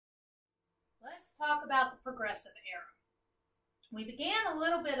talk about the Progressive Era. We began a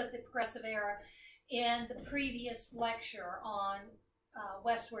little bit of the Progressive Era in the previous lecture on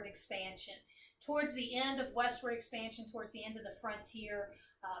westward expansion. Towards the end of westward expansion, towards the end of the frontier,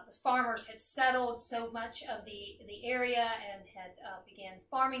 the farmers had settled so much of the area and had began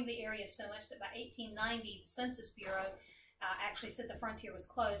farming the area so much that by 1890, the Census Bureau actually said the frontier was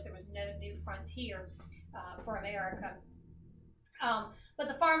closed. There was no new frontier for America. But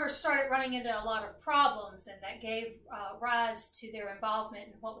the farmers started running into a lot of problems, and that gave rise to their involvement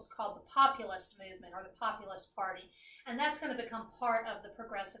in what was called the Populist Movement, or the Populist Party. And that's going to become part of the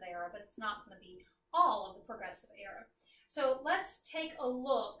Progressive Era, but it's not going to be all of the Progressive Era. So let's take a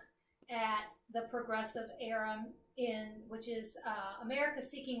look at the Progressive Era, which is America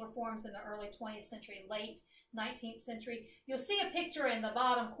seeking reforms in the early 20th century, late 19th century. You'll see a picture in the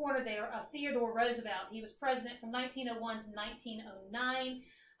bottom corner there of Theodore Roosevelt. He was president from 1901 to 1909.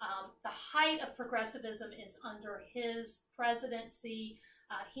 The height of progressivism is under his presidency.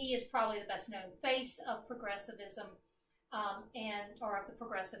 He is probably the best known face of progressivism or of the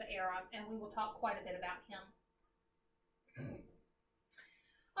Progressive Era, and we will talk quite a bit about him.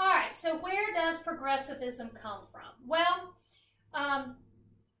 All right, so where does progressivism come from? Well,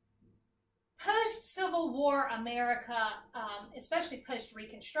 post-Civil War America, especially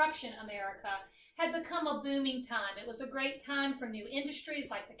post-Reconstruction America, had become a booming time. It was a great time for new industries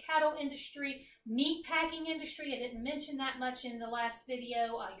like the cattle industry, meat packing industry. I didn't mention that much in the last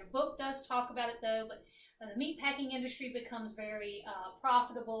video. Your book does talk about it though, but the meat packing industry becomes very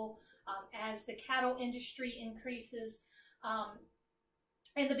profitable as the cattle industry increases.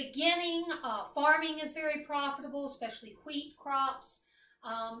 In the beginning, farming is very profitable, especially wheat crops.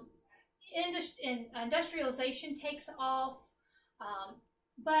 Industrialization takes off,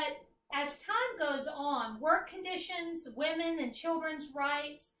 but as time goes on, work conditions, women and children's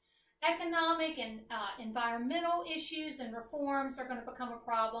rights, economic and environmental issues and reforms are going to become a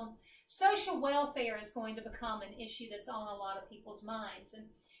problem. Social welfare is going to become an issue that's on a lot of people's minds. And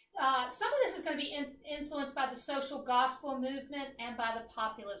some of this is going to be influenced by the social gospel movement and by the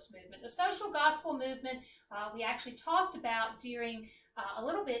populist movement. The social gospel movement we actually talked about a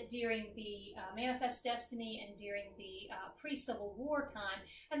little bit during the Manifest Destiny and during the pre-Civil War time.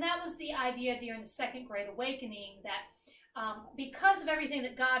 And that was the idea during the Second Great Awakening that because of everything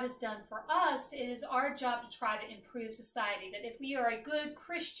that God has done for us, it is our job to try to improve society. That if we are a good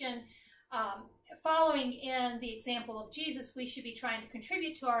Christian following in the example of Jesus, we should be trying to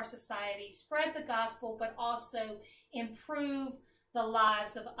contribute to our society, spread the gospel, but also improve the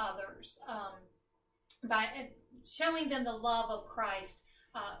lives of others by showing them the love of Christ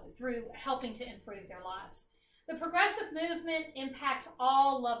through helping to improve their lives. The progressive movement impacts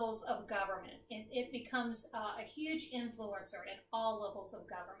all levels of government. It becomes a huge influencer in all levels of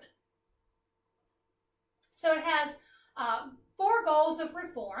government. So it has 4 goals of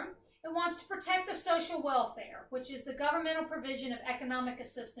reform. It wants to protect the social welfare, which is the governmental provision of economic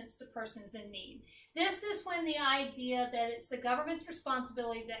assistance to persons in need. This is when the idea that it's the government's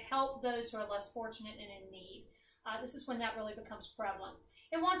responsibility to help those who are less fortunate and in need. This is when that really becomes prevalent.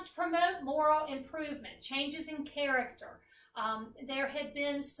 It wants to promote moral improvement, changes in character. There had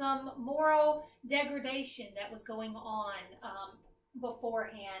been some moral degradation that was going on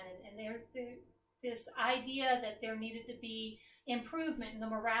beforehand, and this idea that there needed to be improvement in the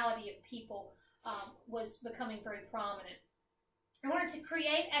morality of people was becoming very prominent. In order to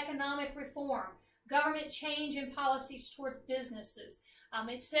create economic reform, government change in policies towards businesses.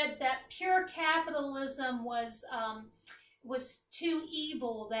 It said that pure capitalism was too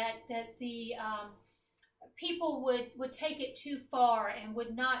evil, that the people would take it too far and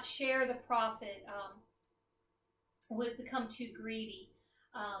would not share the profit, would become too greedy.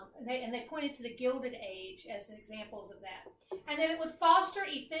 And they pointed to the Gilded Age as examples of that. And that it would foster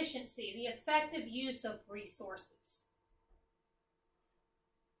efficiency, the effective use of resources.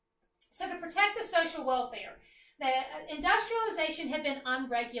 So to protect the social welfare, the industrialization had been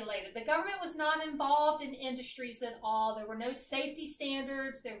unregulated. The government was not involved in industries at all. There were no safety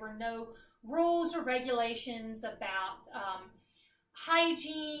standards. There were no rules or regulations about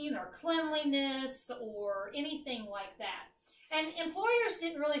hygiene or cleanliness or anything like that. And employers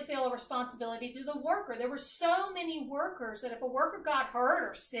didn't really feel a responsibility to the worker. There were so many workers that if a worker got hurt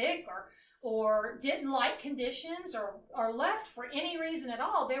or sick or didn't like conditions or left for any reason at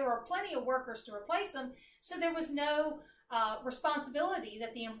all, there were plenty of workers to replace them. So there was no responsibility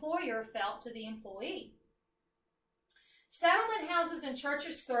that the employer felt to the employee. Settlement houses and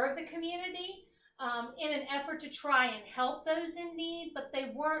churches served the community in an effort to try and help those in need, but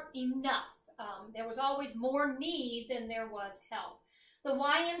they weren't enough. There was always more need than there was help. The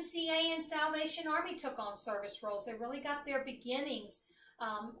YMCA and Salvation Army took on service roles. They really got their beginnings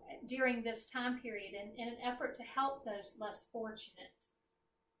during this time period in an effort to help those less fortunate.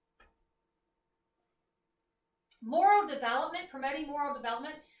 Moral development, promoting moral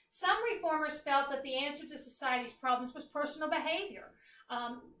development. Some reformers felt that the answer to society's problems was personal behavior.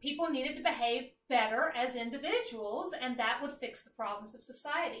 People needed to behave better as individuals, and that would fix the problems of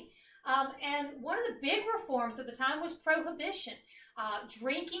society. And one of the big reforms at the time was prohibition.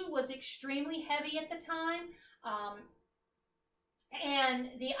 Drinking was extremely heavy at the time, and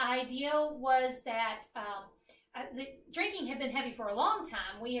the idea was that the drinking had been heavy for a long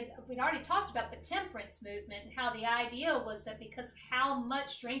time. We'd already talked about the temperance movement and how the idea was that because of how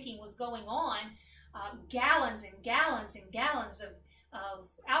much drinking was going on, gallons and gallons and gallons of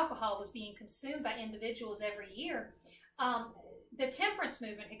alcohol was being consumed by individuals every year. The temperance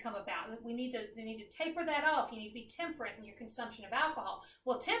movement had come about. We need to taper that off. You need to be temperate in your consumption of alcohol.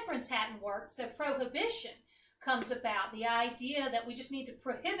 Well, temperance hadn't worked, so prohibition comes about. The idea that we just need to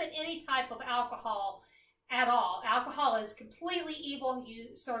prohibit any type of alcohol at all. Alcohol is completely evil,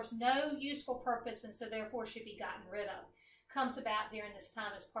 serves no useful purpose, and so therefore should be gotten rid of. Comes about during this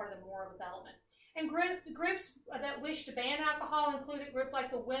time as part of the moral development. And groups that wish to ban alcohol included groups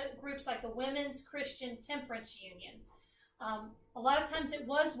like the Women's Christian Temperance Union. A lot of times it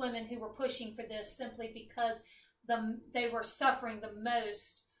was women who were pushing for this simply because they were suffering the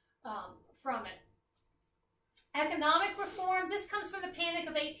most from it. Economic reform, this comes from the Panic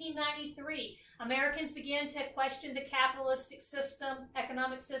of 1893. Americans began to question the capitalistic system,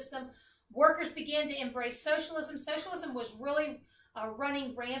 economic system. Workers began to embrace socialism. Socialism was really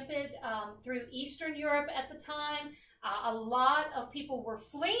running rampant through Eastern Europe at the time. A lot of people were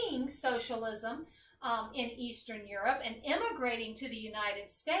fleeing socialism in Eastern Europe and immigrating to the United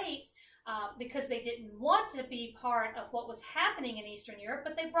States because they didn't want to be part of what was happening in Eastern Europe,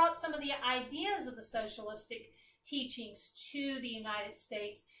 but they brought some of the ideas of the socialistic teachings to the United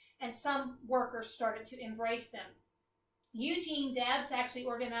States, and some workers started to embrace them. Eugene Debs actually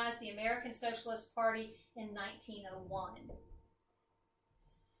organized the American Socialist Party in 1901.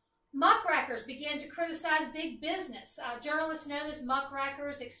 Muckrackers began to criticize big business. Journalists known as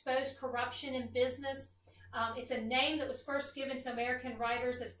muckrackers exposed corruption in business. It's a name that was first given to American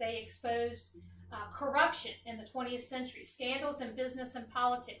writers as they exposed corruption in the 20th century, scandals in business and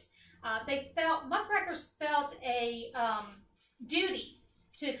politics. Muckrackers felt a duty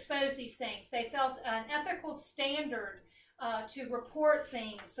to expose these things. They felt an ethical standard to report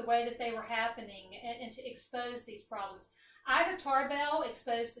things the way that they were happening and to expose these problems. Ida Tarbell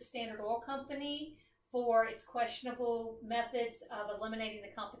exposed the Standard Oil Company for its questionable methods of eliminating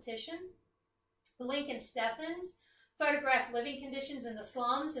the competition. Lincoln Steffens photographed living conditions in the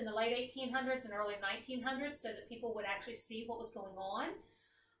slums in the late 1800s and early 1900s so that people would actually see what was going on.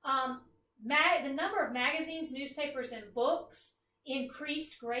 The number of magazines, newspapers, and books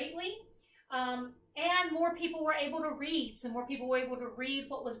increased greatly, and more people were able to read. So more people were able to read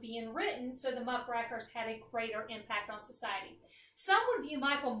what was being written, so the muckrackers had a greater impact on society. Some would view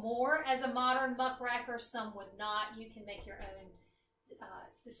Michael Moore as a modern muckracker, some would not. You can make your own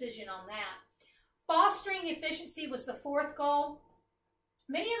decision on that. Fostering efficiency was the fourth goal.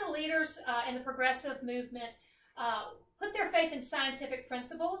 Many of the leaders in the progressive movement put their faith in scientific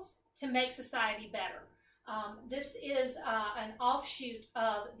principles to make society better. This is an offshoot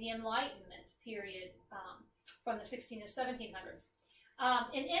of the Enlightenment period from the 1600s and 1700s.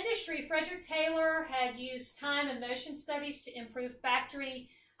 In industry, Frederick Taylor had used time and motion studies to improve factory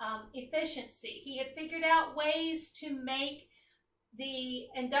efficiency. He had figured out ways to make the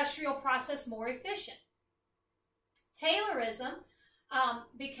industrial process more efficient. Taylorism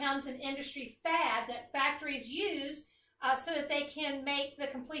becomes an industry fad that factories use so that they can make the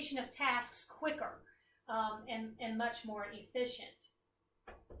completion of tasks quicker and much more efficient.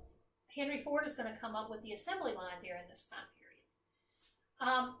 Henry Ford is going to come up with the assembly line during this time period.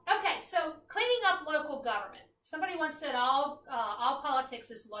 Okay, so cleaning up local government. Somebody once said all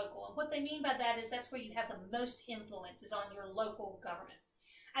politics is local, and what they mean by that is that's where you have the most influence is on your local government.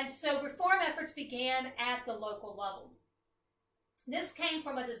 And so reform efforts began at the local level. This came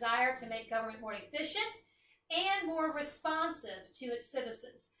from a desire to make government more efficient and more responsive to its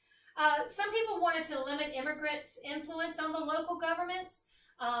citizens. Some people wanted to limit immigrants' influence on the local governments.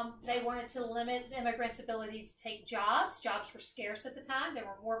 They wanted to limit immigrants' ability to take jobs. Jobs were scarce at the time. There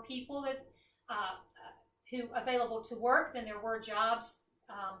were more people that who available to work than there were jobs.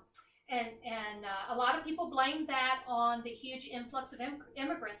 And a lot of people blamed that on the huge influx of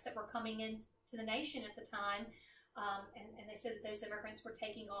immigrants that were coming into the nation at the time. And they said that those immigrants were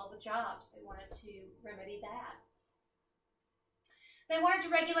taking all the jobs. They wanted to remedy that. They wanted to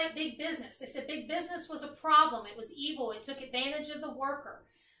regulate big business. They said big business was a problem. It was evil. It took advantage of the worker.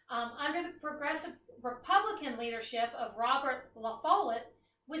 Under the progressive Republican leadership of Robert La Follette,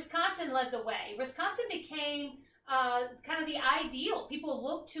 Wisconsin led the way. Wisconsin became kind of the ideal. People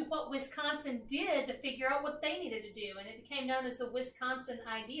looked to what Wisconsin did to figure out what they needed to do, and it became known as the Wisconsin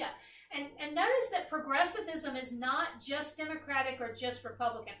idea. And notice that progressivism is not just Democratic or just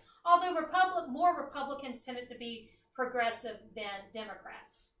Republican, although more Republicans tended to be progressive than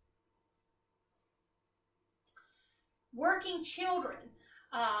Democrats. Working children.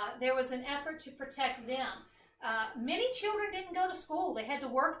 There was an effort to protect them. Many children didn't go to school. They had to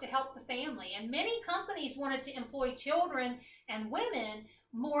work to help the family. And many companies wanted to employ children and women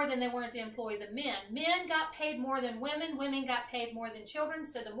more than they wanted to employ the men. Men got paid more than women. Women got paid more than children.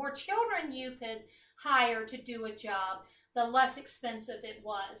 So the more children you could hire to do a job, the less expensive it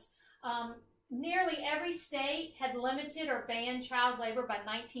was. Nearly every state had limited or banned child labor by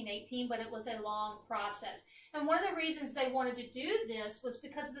 1918, but it was a long process. And one of the reasons they wanted to do this was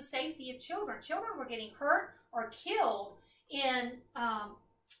because of the safety of children. Children were getting hurt or killed in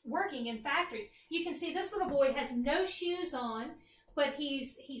working in factories. You can see this little boy has no shoes on, but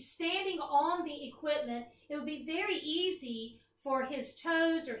he's standing on the equipment. It would be very easy for his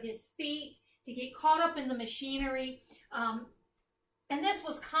toes or his feet to get caught up in the machinery. And this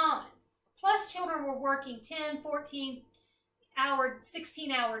was common. Plus, children were working 10, 14-hour,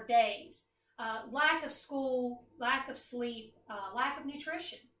 16-hour days. Lack of school, lack of sleep, lack of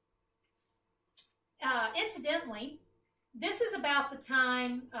nutrition. Incidentally, this is about the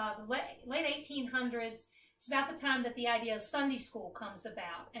time, the late 1800s, it's about the time that the idea of Sunday school comes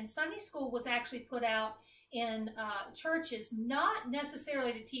about. And Sunday school was actually put out in churches, not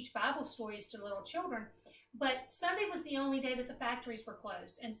necessarily to teach Bible stories to little children, but Sunday was the only day that the factories were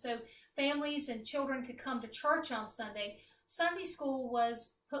closed. And so families and children could come to church on Sunday. Sunday school was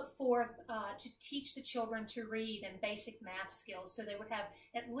put forth to teach the children to read and basic math skills, so they would have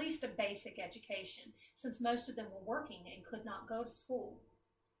at least a basic education, since most of them were working and could not go to school.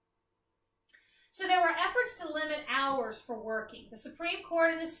 So there were efforts to limit hours for working. The Supreme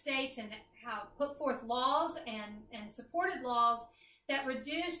Court in the states put forth laws and supported laws that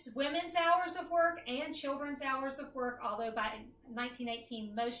reduced women's hours of work and children's hours of work, although by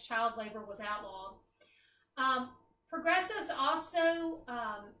 1918 most child labor was outlawed. Progressives also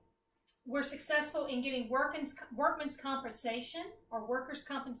were successful in giving workmen's compensation or workers'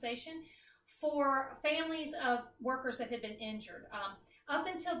 compensation for families of workers that had been injured. Up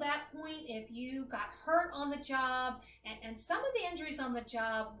until that point, if you got hurt on the job, and some of the injuries on the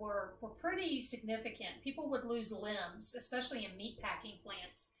job were pretty significant. People would lose limbs, especially in meatpacking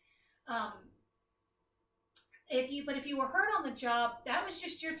plants. But if you were hurt on the job, that was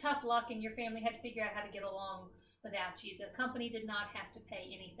just your tough luck, and your family had to figure out how to get along without you. The company did not have to pay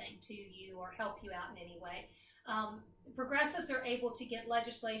anything to you or help you out in any way. Progressives are able to get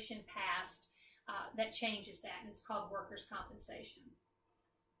legislation passed that changes that, and it's called workers' compensation.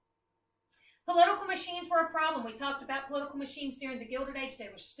 Political machines were a problem. We talked about political machines during the Gilded Age. They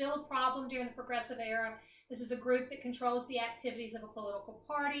were still a problem during the Progressive Era. This is a group that controls the activities of a political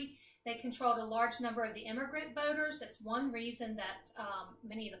party. They controlled a large number of the immigrant voters. That's one reason that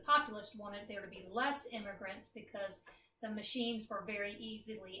many of the populists wanted there to be less immigrants, because the machines were very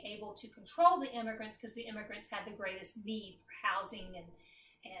easily able to control the immigrants, because the immigrants had the greatest need for housing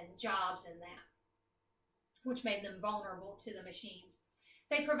and jobs and that, which made them vulnerable to the machines.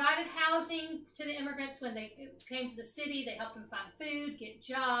 They provided housing to the immigrants when they came to the city. They helped them find food, get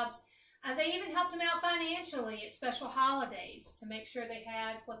jobs. They even helped them out financially at special holidays to make sure they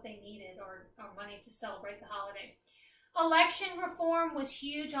had what they needed or money to celebrate the holiday. Election reform was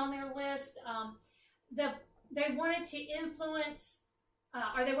huge on their list. They wanted to influence,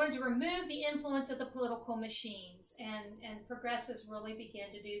 or they wanted to remove the influence of the political machines, and progressives really began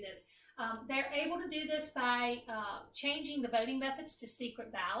to do this. They're able to do this by changing the voting methods to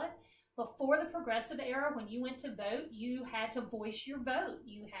secret ballot. Before the Progressive Era, when you went to vote, you had to voice your vote.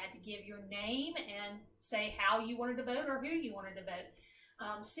 You had to give your name and say how you wanted to vote or who you wanted to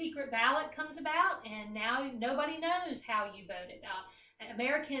vote. Secret ballot comes about, and now nobody knows how you voted.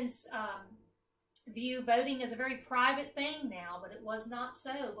 Americans view voting as a very private thing now, but it was not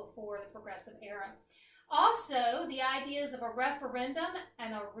so before the Progressive Era. Also, the ideas of a referendum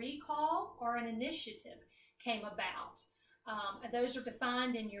and a recall or an initiative came about. Those are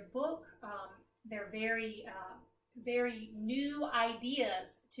defined in your book. They're very, very new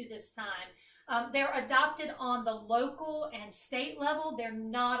ideas to this time. They're adopted on the local and state level. They're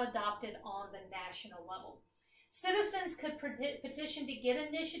not adopted on the national level. Citizens could petition to get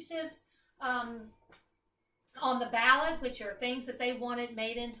initiatives. on the ballot, which are things that they wanted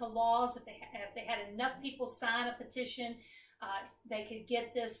made into laws. If they had enough people sign a petition, they could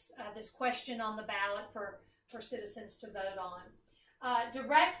get this question on the ballot for citizens to vote on.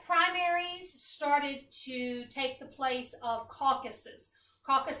 Direct primaries started to take the place of caucuses.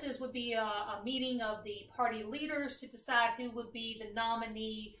 Caucuses would be a meeting of the party leaders to decide who would be the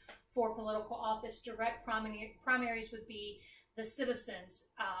nominee for political office. Direct primaries would be the citizens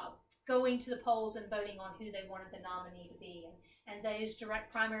going to the polls and voting on who they wanted the nominee to be. And those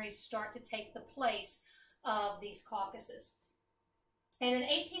direct primaries start to take the place of these caucuses. And in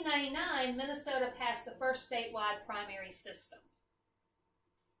 1899, Minnesota passed the first statewide primary system.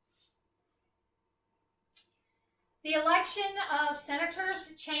 The election of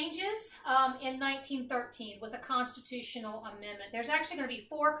senators changes in 1913 with a constitutional amendment. There's actually going to be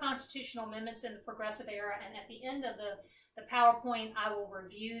 4 constitutional amendments in the Progressive Era, and at the end of the PowerPoint, I will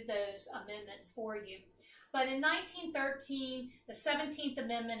review those amendments for you. But in 1913, the 17th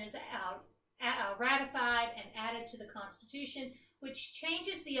Amendment is ratified and added to the Constitution, which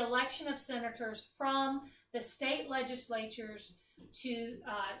changes the election of senators from the state legislatures to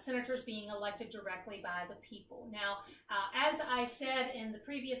senators being elected directly by the people. Now, as I said in the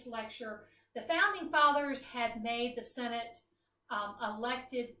previous lecture, the Founding Fathers had made the Senate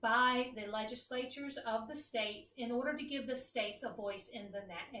elected by the legislatures of the states in order to give the states a voice in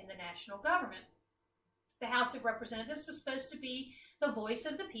the national government. The House of Representatives was supposed to be the voice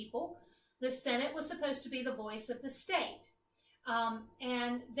of the people. The Senate was supposed to be the voice of the state.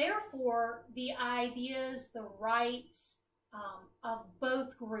 And therefore, the ideas, the rights of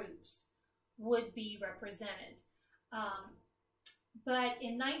both groups would be represented. But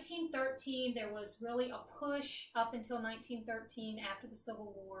in 1913, there was really a push up until 1913, after the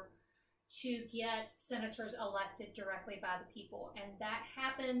Civil War, to get senators elected directly by the people. And that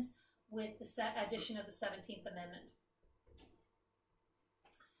happens with the addition of the 17th Amendment.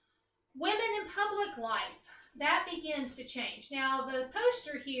 Women in public life, that begins to change. Now, the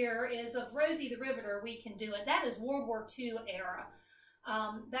poster here is of Rosie the Riveter, We Can Do It. That is World War II era.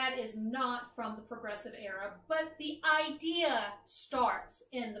 That is not from the Progressive Era, but the idea starts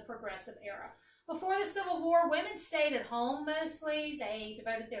in the Progressive Era. Before the Civil War, women stayed at home mostly. They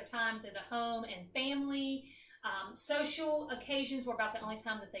devoted their time to the home and family. Social occasions were about the only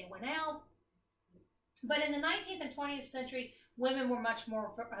time that they went out. But in the 19th and 20th century, women were much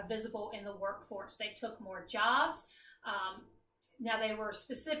more visible in the workforce. They took more jobs. Now, they were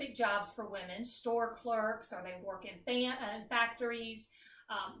specific jobs for women, store clerks, or they work in factories.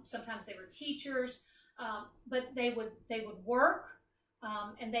 Sometimes they were teachers, but they would work,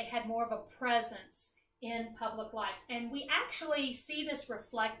 and they had more of a presence in public life. And we actually see this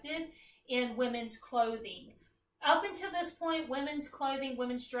reflected in women's clothing. Up until this point, women's clothing,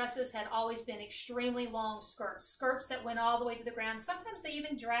 women's dresses had always been extremely long skirts that went all the way to the ground. Sometimes they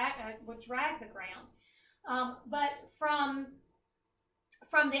even would drag the ground. But from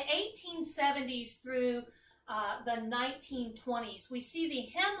the 1870s through the 1920s, we see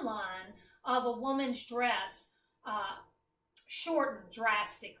the hemline of a woman's dress shortened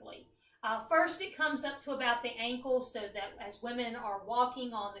drastically. First, it comes up to about the ankle, so that as women are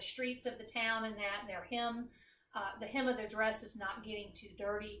walking on the streets of the town, and that the hem of their dress is not getting too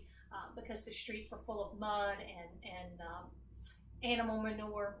dirty because the streets were full of mud and animal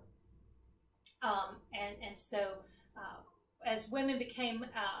manure. And so as women became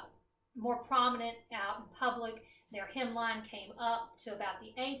more prominent out in public, their hemline came up to about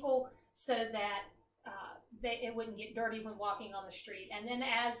the ankle so that it wouldn't get dirty when walking on the street. And then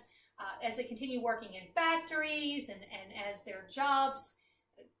as they continue working in factories and as their jobs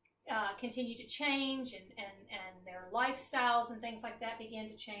continue to change and their lifestyles and things like that begin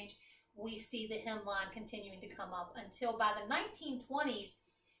to change, we see the hemline continuing to come up until by the 1920s,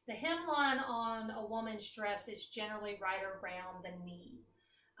 the hemline on a woman's dress is generally right around the knee.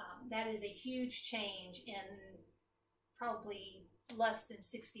 That is a huge change in probably less than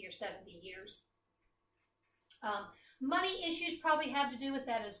 60 or 70 years. Money issues probably have to do with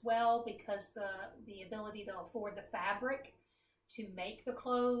that as well, because the ability to afford the fabric to make the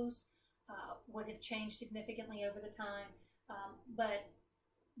clothes would have changed significantly over the time. But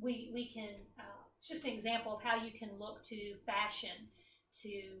we can, it's just an example of how you can look to fashion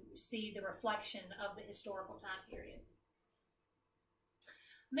to see the reflection of the historical time period.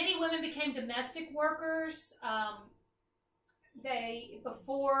 Many women became domestic workers.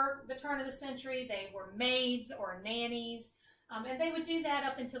 Before the turn of the century, they were maids or nannies, and they would do that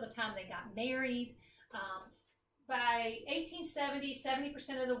up until the time they got married. By 1870,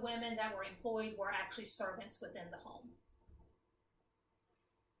 70% of the women that were employed were actually servants within the home.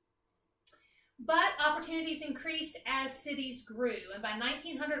 But opportunities increased as cities grew, and by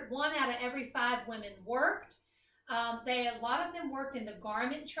 1900, 1 out of every 5 women worked. A lot of them worked in the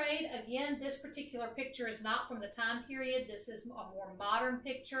garment trade. Again, this particular picture is not from the time period. This is a more modern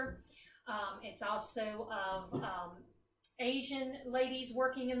picture. It's also of Asian ladies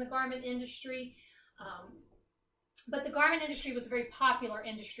working in the garment industry. But the garment industry was a very popular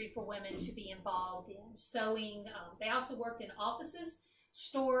industry for women to be involved in. Sewing. They also worked in offices,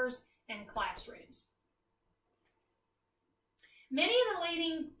 stores, and classrooms. Many of the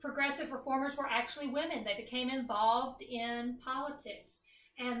leading progressive reformers were actually women. They became involved in politics.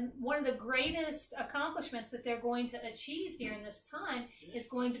 And one of the greatest accomplishments that they're going to achieve during this time is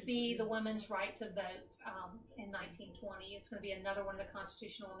going to be the women's right to vote in 1920. It's going to be another one of the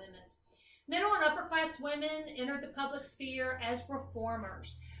constitutional amendments. Middle and upper class women entered the public sphere as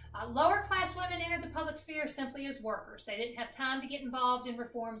reformers. Lower class women entered the public sphere simply as workers. They didn't have time to get involved in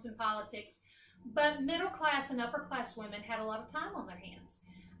reforms in politics. But middle class and upper class women had a lot of time on their hands.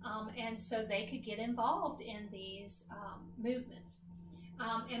 And so they could get involved in these movements.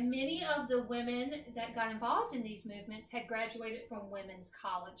 And many of the women that got involved in these movements had graduated from women's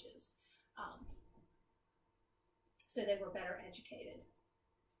colleges. So they were better educated.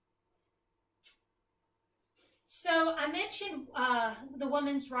 So I mentioned the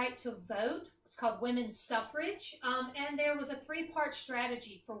women's right to vote. It's called women's suffrage. And there was a 3-part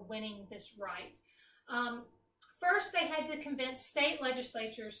strategy for winning this right. First, they had to convince state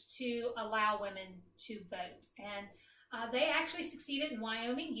legislatures to allow women to vote. And they actually succeeded in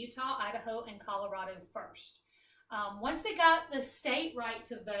Wyoming, Utah, Idaho, and Colorado first. Once they got the state right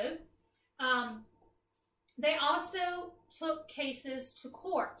to vote, they also took cases to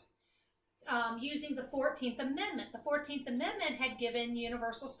court using the 14th Amendment. The 14th Amendment had given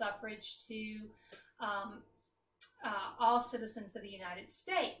universal suffrage to all citizens of the United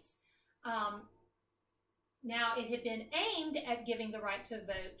States. Now, it had been aimed at giving the right to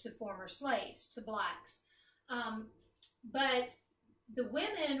vote to former slaves, to blacks. But the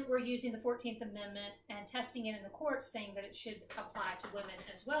women were using the 14th Amendment and testing it in the courts, saying that it should apply to women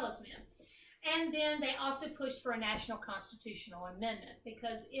as well as men. And then they also pushed for a national constitutional amendment,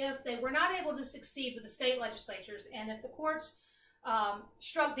 because if they were not able to succeed with the state legislatures, and if the courts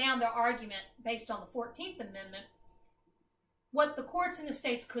struck down their argument based on the 14th Amendment, what the courts in the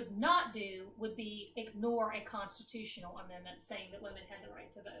states could not do would be ignore a constitutional amendment saying that women had the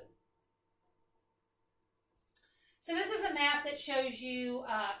right to vote. So this is a map that shows you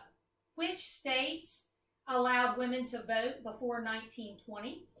which states allowed women to vote before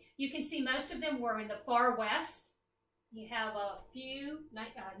 1920. You can see most of them were in the far west. You have a few,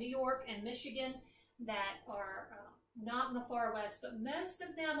 New York and Michigan, that are not in the far west, but most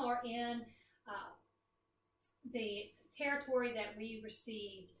of them are in the territory that we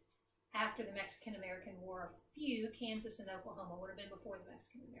received after the Mexican-American War. A few, Kansas and Oklahoma, would have been before the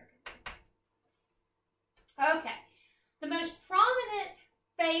Mexican-American War. Okay, the most prominent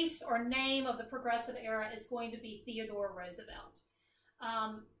face or name of the progressive era is going to be Theodore Roosevelt.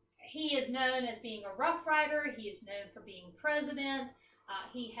 He is known as being a Rough Rider. He is known for being president.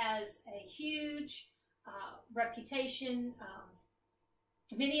 He has a huge reputation.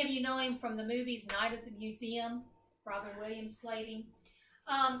 Many of you know him from the movies Night at the Museum. Robin Williams played him.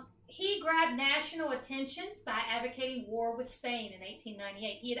 He grabbed national attention by advocating war with Spain in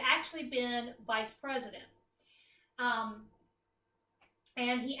 1898. He had actually been vice president.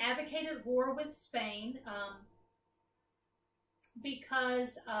 And he advocated war with Spain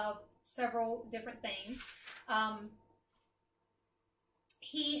because of several different things.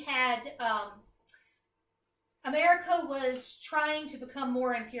 America was trying to become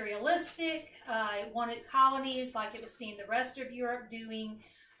more imperialistic. It wanted colonies like it was seeing the rest of Europe doing.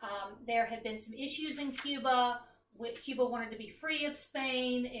 There had been some issues in Cuba. Cuba wanted to be free of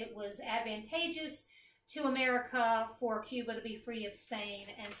Spain. It was advantageous to America for Cuba to be free of Spain.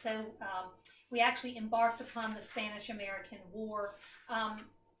 And so we actually embarked upon the Spanish-American War.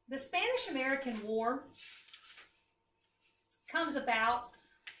 The Spanish-American War comes about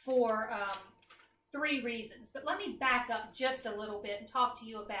for 3 reasons. But let me back up just a little bit and talk to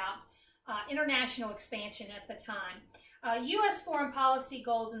you about international expansion at the time. U.S. foreign policy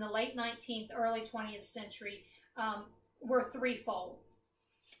goals in the late 19th, early 20th century were threefold.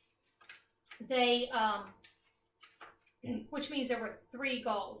 Which means there were 3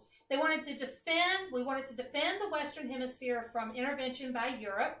 goals. We wanted to defend the Western Hemisphere from intervention by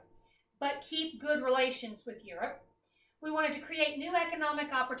Europe, but keep good relations with Europe. We wanted to create new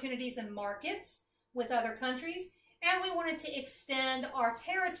economic opportunities and markets with other countries, and we wanted to extend our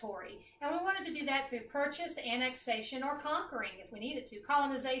territory. And we wanted to do that through purchase, annexation, or conquering if we needed to,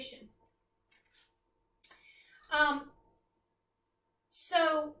 colonization.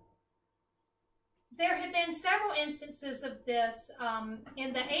 So there had been several instances of this.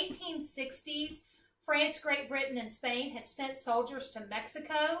 In the 1860s, France, Great Britain, and Spain had sent soldiers to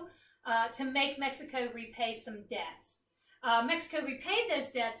Mexico to make Mexico repay some debts. Mexico repaid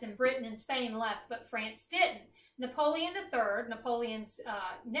those debts and Britain and Spain left, but France didn't. Napoleon III, Napoleon's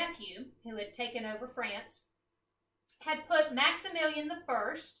nephew, who had taken over France, had put Maximilian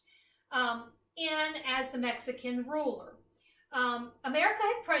I in as the Mexican ruler. America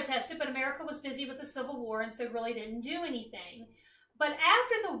had protested, but America was busy with the Civil War and so really didn't do anything. But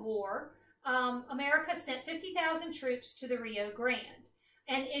after the war, America sent 50,000 troops to the Rio Grande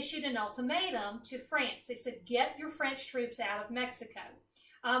and issued an ultimatum to France. They said, get your French troops out of Mexico.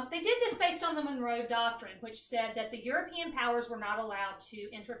 They did this based on the Monroe Doctrine, which said that the European powers were not allowed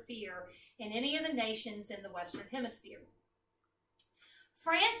to interfere in any of the nations in the Western Hemisphere.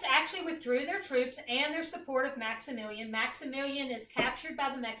 France actually withdrew their troops and their support of Maximilian. Maximilian is captured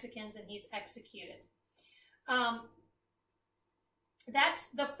by the Mexicans and he's executed. That's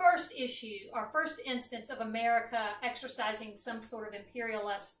the first issue, or first instance of America exercising some sort of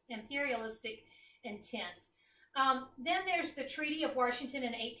imperialistic intent. Then there's the Treaty of Washington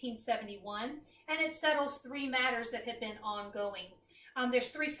in 1871, and it settles three matters that had been ongoing. There's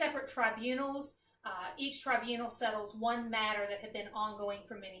three separate tribunals. Each tribunal settles one matter that had been ongoing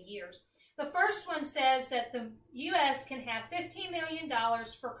for many years. The first one says that the U.S. can have $15 million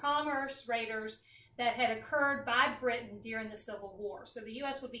for commerce raiders that had occurred by Britain during the Civil War. So the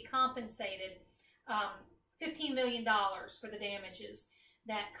U.S. would be compensated $15 million for the damages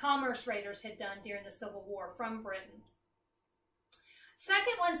that commerce raiders had done during the Civil War from Britain.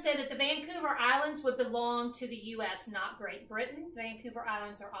 Second one said that the Vancouver Islands would belong to the U.S., not Great Britain. The Vancouver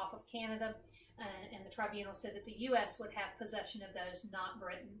Islands are off of Canada, and the tribunal said that the U.S. would have possession of those, not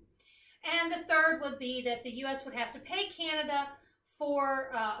Britain. And the third would be that the U.S. would have to pay Canada for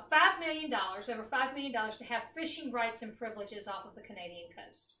 $5 million, over $5 million, to have fishing rights and privileges off of the Canadian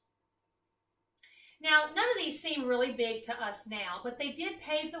coast. Now, none of these seem really big to us now, but they did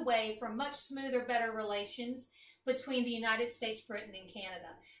pave the way for much smoother, better relations between the United States, Britain, and Canada.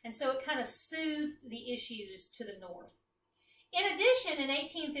 And so it kind of soothed the issues to the north. In addition, in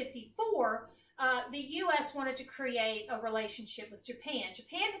 1854, the U.S. wanted to create a relationship with Japan.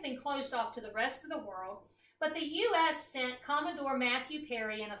 Japan had been closed off to the rest of the world, but the U.S. sent Commodore Matthew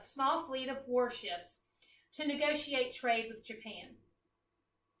Perry and a small fleet of warships to negotiate trade with Japan.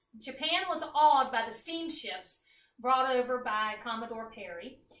 Japan was awed by the steamships brought over by Commodore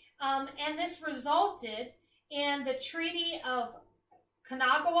Perry, and this resulted in the Treaty of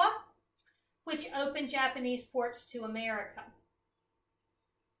Kanagawa, which opened Japanese ports to America.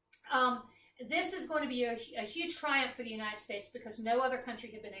 This is going to be a huge triumph for the United States because no other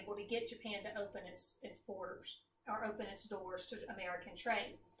country had been able to get Japan to open its borders or open its doors to American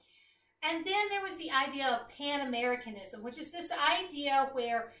trade. And then there was the idea of Pan-Americanism, which is this idea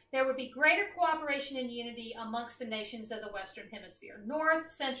where there would be greater cooperation and unity amongst the nations of the Western Hemisphere.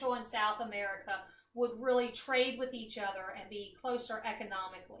 North, Central, and South America would really trade with each other and be closer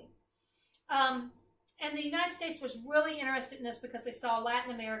economically. And the United States was really interested in this because they saw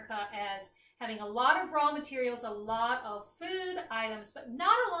Latin America as having a lot of raw materials, a lot of food items, but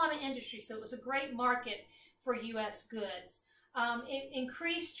not a lot of industry, so it was a great market for U.S. goods. It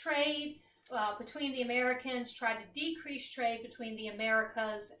increased trade between the Americans, tried to decrease trade between the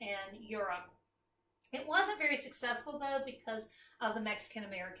Americas and Europe. It wasn't very successful, though, because of the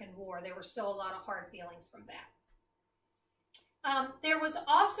Mexican-American War. There were still a lot of hard feelings from that. There was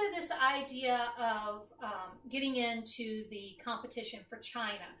also this idea of getting into the competition for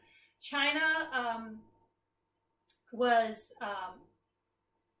China. China was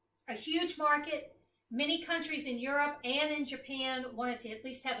a huge market. Many countries in Europe and in Japan wanted to at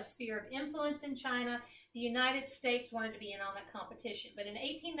least have a sphere of influence in China. The United States wanted to be in on that competition. But in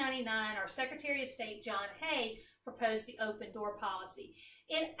 1899, our Secretary of State, John Hay, proposed the open door policy.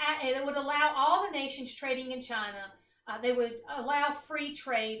 It would allow all the nations trading in China, they would allow free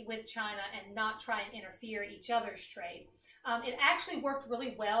trade with China and not try and interfere in each other's trade. It actually worked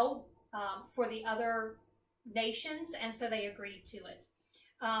really well for the other nations, and so they agreed to it.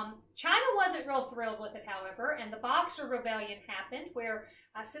 China wasn't real thrilled with it, however, and the Boxer Rebellion happened where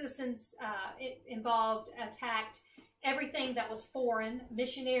citizens involved attacked everything that was foreign,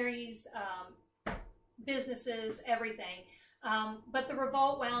 missionaries, businesses, everything. But the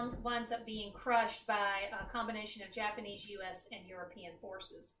revolt winds up being crushed by a combination of Japanese, U.S., and European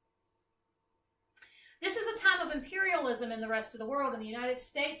forces. This is a time of imperialism in the rest of the world, and the United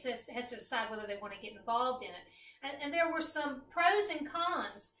States has to decide whether they want to get involved in it. And there were some pros and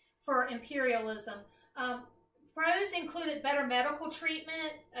cons for imperialism. Pros included better medical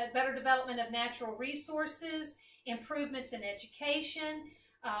treatment, better development of natural resources, improvements in education,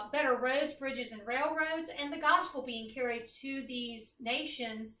 better roads, bridges, and railroads, and the gospel being carried to these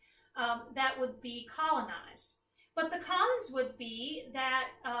nations that would be colonized. But the cons would be that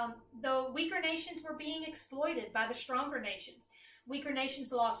the weaker nations were being exploited by the stronger nations. Weaker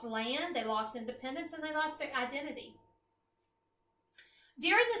nations lost land, they lost independence, and they lost their identity.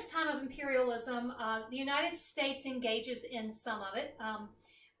 During this time of imperialism, the United States engages in some of it,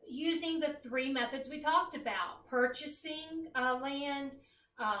 using the three methods we talked about: purchasing land,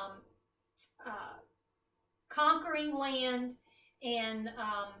 conquering land, and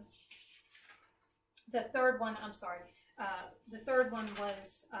the third one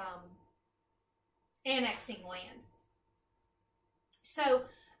was annexing land. So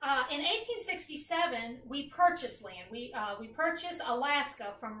in 1867, we purchased land. We purchased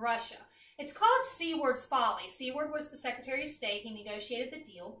Alaska from Russia. It's called Seward's Folly. Seward was the Secretary of State. He negotiated the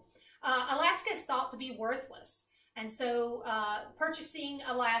deal. Alaska is thought to be worthless. And so purchasing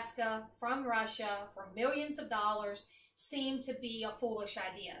Alaska from Russia for millions of dollars seemed to be a foolish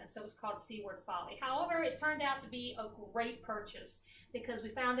idea. And so it was called Seward's Folly. However, it turned out to be a great purchase because we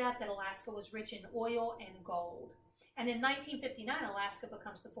found out that Alaska was rich in oil and gold. And in 1959, Alaska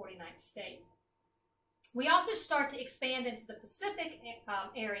becomes the 49th state. We also start to expand into the Pacific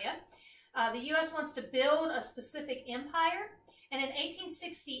area. The U.S. wants to build a Pacific empire. And in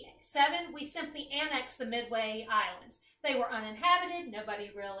 1867, we simply annexed the Midway Islands. They were uninhabited.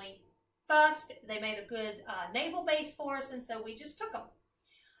 Nobody really fussed. They made a good naval base for us, and so we just took them.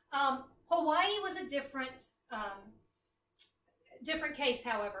 Hawaii was a different case,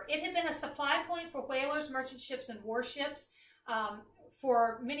 however. It had been a supply point for whalers, merchant ships, and warships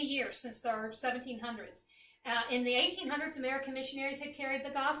for many years, since the 1700s. In the 1800s, American missionaries had carried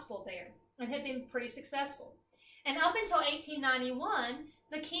the gospel there and had been pretty successful. And up until 1891,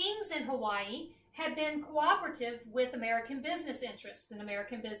 the kings in Hawaii had been cooperative with American business interests and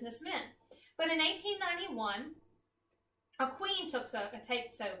American businessmen. But in 1891, a queen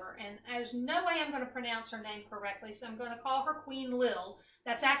takes over, and there's no way I'm going to pronounce her name correctly, so I'm going to call her Queen Lil.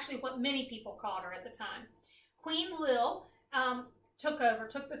 That's actually what many people called her at the time. Queen Lil took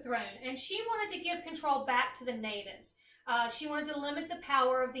the throne, and she wanted to give control back to the natives. She wanted to limit the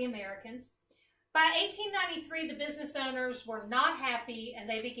power of the Americans. By 1893, the business owners were not happy, and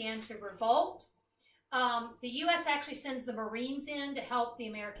they began to revolt. The U.S. actually sends the Marines in to help the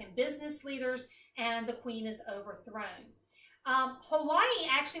American business leaders, and the Queen is overthrown. Hawaii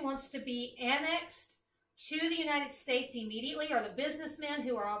actually wants to be annexed to the United States immediately, or the businessmen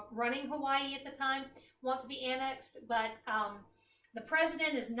who are running Hawaii at the time want to be annexed, but the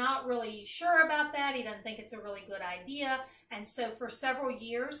president is not really sure about that. He doesn't think it's a really good idea, and so for several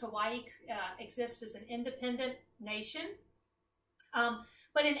years, Hawaii exists as an independent nation.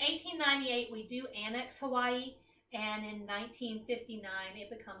 But in 1898, we do annex Hawaii, and in 1959, it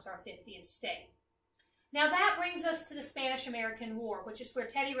becomes our 50th state. Now that brings us to the Spanish-American War, which is where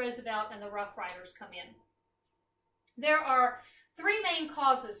Teddy Roosevelt and the Rough Riders come in. There are three main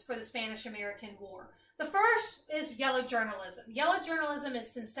causes for the Spanish-American War. The first is yellow journalism. Yellow journalism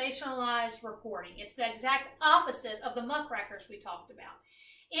is sensationalized reporting. It's the exact opposite of the muckrakers we talked about.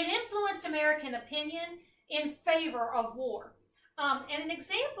 It influenced American opinion in favor of war. And an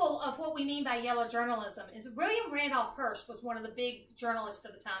example of what we mean by yellow journalism is William Randolph Hearst was one of the big journalists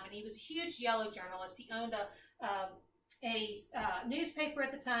of the time, and he was a huge yellow journalist. He owned a newspaper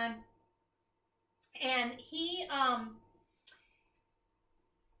at the time, and he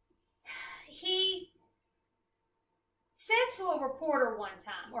said to a reporter one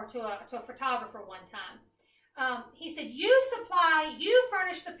time, or to a photographer one time, he said, you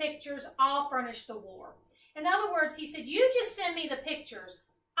furnish the pictures, I'll furnish the war. In other words, he said, you just send me the pictures,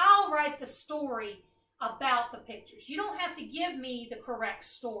 I'll write the story about the pictures. You don't have to give me the correct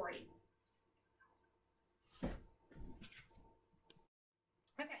story.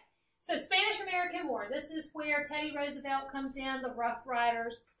 Okay, so Spanish-American War. This is where Teddy Roosevelt comes in, the Rough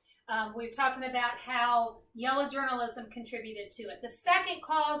Riders. We're talking about how yellow journalism contributed to it. The second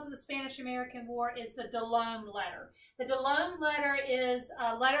cause of the Spanish-American War is the Delone Letter. The Delone Letter is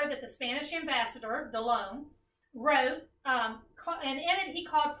a letter that the Spanish ambassador, Delone, wrote, and in it he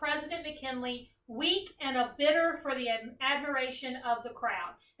called President McKinley weak and a bitter for the admiration of the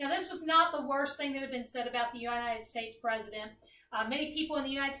crowd. Now, this was not the worst thing that had been said about the United States president. Many people in the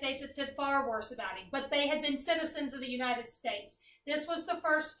United States had said far worse about him, but they had been citizens of the United States. This was the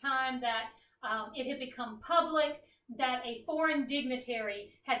first time that it had become public that a foreign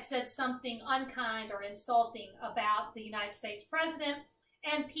dignitary had said something unkind or insulting about the United States president,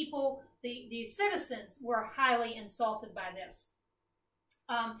 and people, the citizens, were highly insulted by this.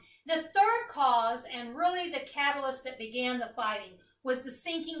 The third cause, and really the catalyst that began the fighting, was the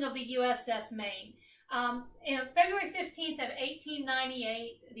sinking of the USS Maine. On February 15th of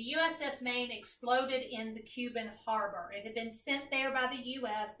 1898, the USS Maine exploded in the Cuban harbor. It had been sent there by the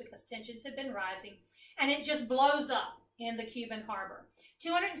U.S. because tensions had been rising, and it just blows up in the Cuban harbor.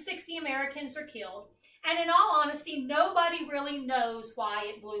 260 Americans are killed, and in all honesty, nobody really knows why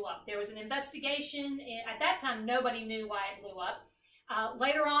it blew up. There was an investigation. At that time, nobody knew why it blew up.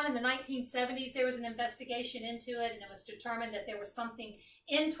 Later on in the 1970s, there was an investigation into it, and it was determined that there was something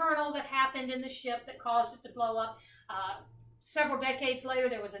internal that happened in the ship that caused it to blow up. Several decades later,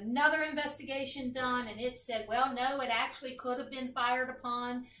 there was another investigation done, and it said, well, no, it actually could have been fired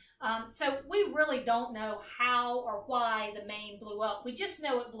upon. So we really don't know how or why the Maine blew up. We just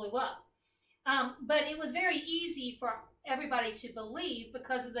know it blew up. But it was very easy for everybody to believe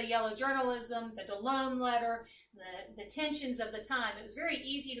because of the yellow journalism, the Delhomme letter, the tensions of the time. It was very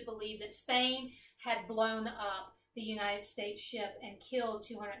easy to believe that Spain had blown up the United States ship and killed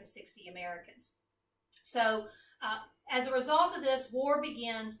 260 Americans. So as a result of this, war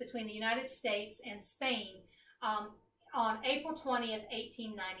begins between the United States and Spain on April 20th,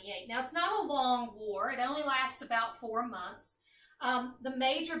 1898. Now, it's not a long war. It only lasts about 4 months. The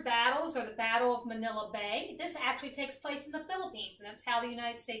major battles are the Battle of Manila Bay. This actually takes place in the Philippines, and that's how the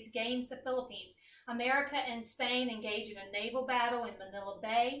United States gains the Philippines. America and Spain engage in a naval battle in Manila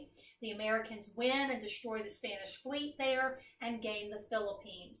Bay. The Americans win and destroy the Spanish fleet there and gain the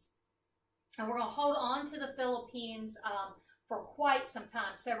Philippines. And we're going to hold on to the Philippines for quite some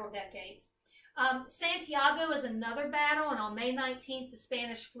time, several decades. Santiago is another battle, and on May 19th, the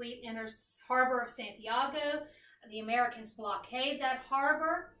Spanish fleet enters the harbor of Santiago. The Americans blockade that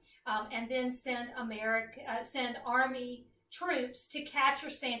harbor and then send Army troops to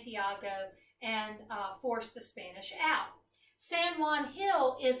capture Santiago and force the Spanish out. San Juan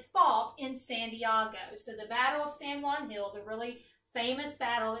Hill is fought in Santiago. So the Battle of San Juan Hill, the really famous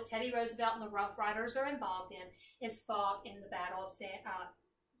battle that Teddy Roosevelt and the Rough Riders are involved in, is fought in the Battle of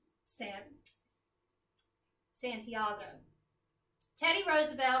Santiago. Teddy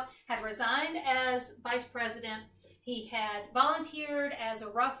Roosevelt had resigned as vice president. He had volunteered as a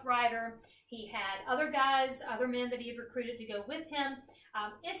Rough Rider. He had other guys, other men that he had recruited to go with him.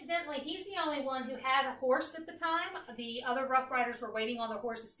 Incidentally, he's the only one who had a horse at the time. The other Rough Riders were waiting on their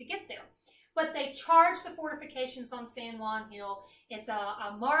horses to get there. But they charged the fortifications on San Juan Hill. It's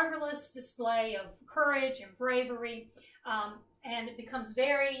a marvelous display of courage and bravery, and it becomes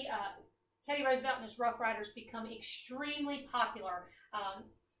very... Teddy Roosevelt and his Rough Riders become extremely popular.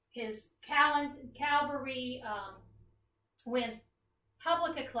 His cavalry wins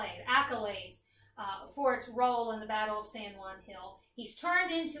public accolades for its role in the Battle of San Juan Hill. He's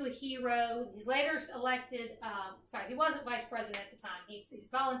turned into a hero. He's later elected, he wasn't vice president at the time. He's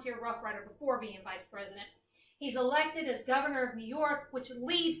volunteer Rough Rider before being vice president. He's elected as governor of New York, which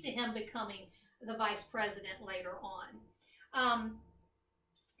leads to him becoming the vice president later on.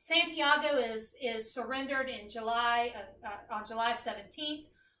 Santiago is surrendered in on July 17th.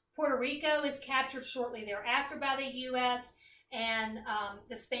 Puerto Rico is captured shortly thereafter by the U.S., and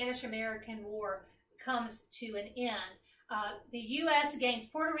the Spanish-American War comes to an end. The U.S. gains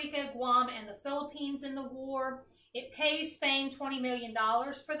Puerto Rico, Guam, and the Philippines in the war. It pays Spain $20 million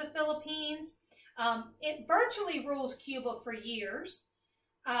for the Philippines. It virtually rules Cuba for years.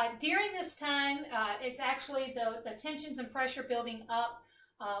 During this time, it's actually the tensions and pressure building up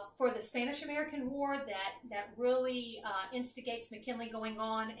for the Spanish-American War that really instigates McKinley going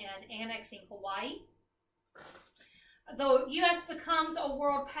on and annexing Hawaii. The U.S. becomes a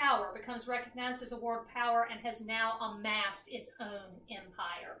world power, becomes recognized as a world power, and has now amassed its own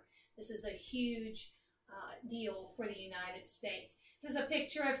empire. This is a huge deal for the United States. This is a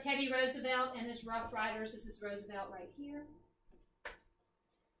picture of Teddy Roosevelt and his Rough Riders. This is Roosevelt right here.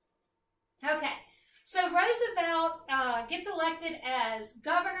 Okay. So Roosevelt gets elected as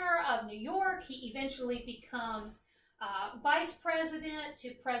governor of New York. He eventually becomes vice president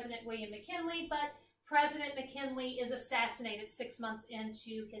to President William McKinley, but President McKinley is assassinated 6 months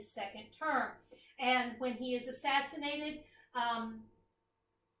into his second term. And when he is assassinated,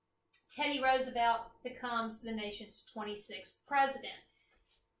 Teddy Roosevelt becomes the nation's 26th president.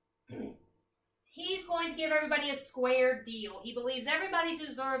 He's going to give everybody a square deal. He believes everybody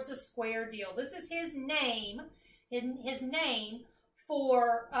deserves a square deal. This is his name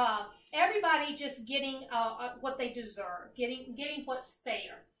for everybody just getting what they deserve, getting what's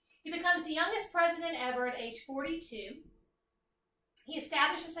fair. He becomes the youngest president ever at age 42. He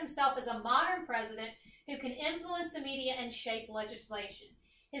establishes himself as a modern president who can influence the media and shape legislation.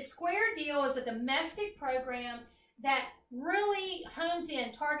 His Square Deal is a domestic program that really hones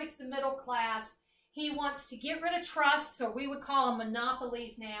in, targets the middle class. He wants to get rid of trusts, or we would call them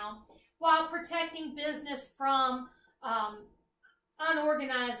monopolies now, while protecting business from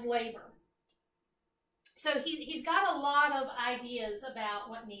unorganized labor. So he's got a lot of ideas about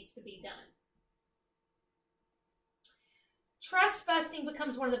what needs to be done. Trust busting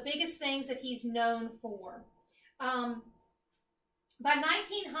becomes one of the biggest things that he's known for. By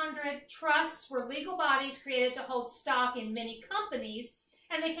 1900, trusts were legal bodies created to hold stock in many companies,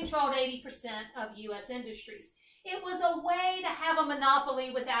 and they controlled 80% of U.S. industries. It was a way to have a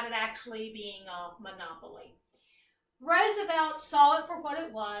monopoly without it actually being a monopoly. Roosevelt saw it for what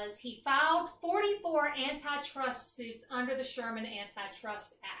it was. He filed 44 antitrust suits under the Sherman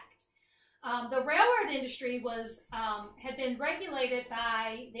Antitrust Act. The railroad industry had been regulated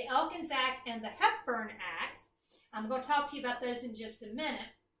by the Elkins Act and the Hepburn Act. I'm going to talk to you about those in just a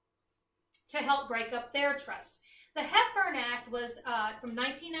minute to help break up their trust. The Hepburn Act was from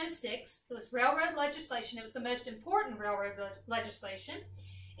 1906. It was railroad legislation. It was the most important railroad legislation.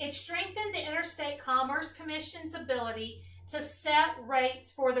 It strengthened the Interstate Commerce Commission's ability to set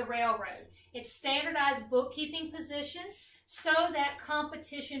rates for the railroad. It standardized bookkeeping positions so that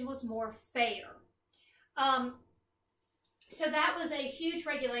competition was more fair. So that was a huge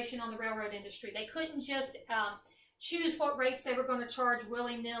regulation on the railroad industry. They couldn't just choose what rates they were going to charge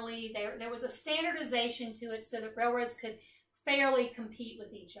willy-nilly. There was a standardization to it so that railroads could fairly compete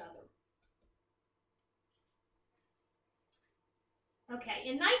with each other. Okay,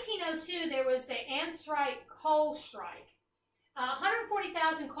 in 1902, there was the Anthracite coal strike.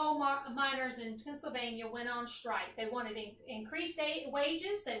 140,000 coal miners in Pennsylvania went on strike. They wanted increased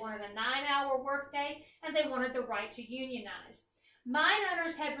wages, they wanted a 9-hour workday, and they wanted the right to unionize. Mine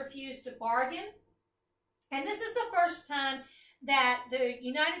owners had refused to bargain, and this is the first time that the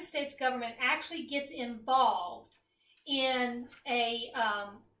United States government actually gets involved in a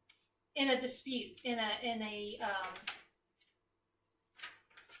dispute, in a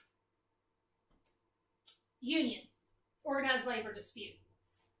union, organized labor dispute.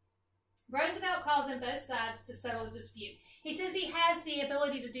 Roosevelt calls in both sides to settle the dispute. He says he has the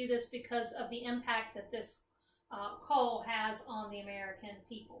ability to do this because of the impact that this coal has on the American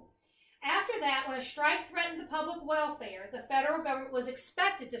people. After that, when a strike threatened the public welfare, the federal government was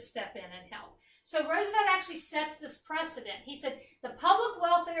expected to step in and help. So Roosevelt actually sets this precedent. He said, the public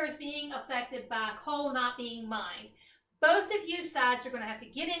welfare is being affected by coal not being mined. Both of you sides are going to have to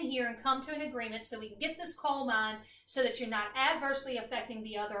get in here and come to an agreement so we can get this coal mined so that you're not adversely affecting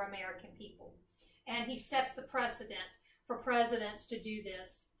the other American people. And he sets the precedent for presidents to do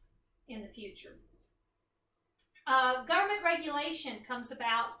this in the future. Government regulation comes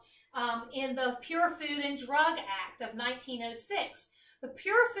about in the Pure Food and Drug Act of 1906. The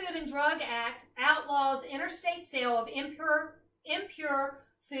Pure Food and Drug Act outlaws interstate sale of impure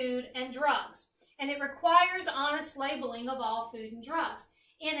food and drugs, and it requires honest labeling of all food and drugs.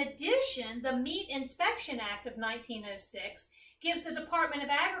 In addition, the Meat Inspection Act of 1906 gives the Department of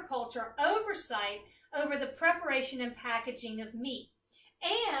Agriculture oversight over the preparation and packaging of meat,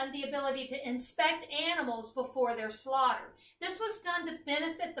 and the ability to inspect animals before they're slaughtered. This was done to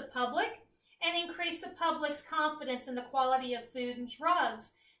benefit the public and increase the public's confidence in the quality of food and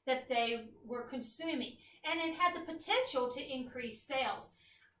drugs that they were consuming. And it had the potential to increase sales.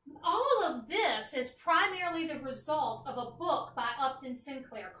 All of this is primarily the result of a book by Upton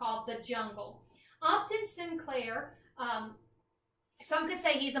Sinclair called The Jungle. Upton Sinclair, some could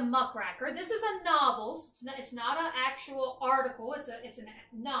say he's a muckraker. This is a novel. It's not an actual article. It's a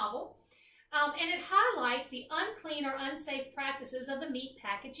novel. And it highlights the unclean or unsafe practices of the meat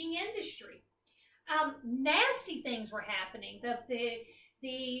packaging industry. Nasty things were happening.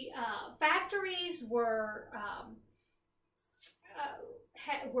 The factories were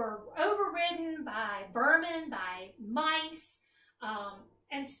overridden by vermin, by mice.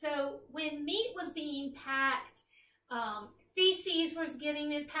 And so when meat was being packed, feces was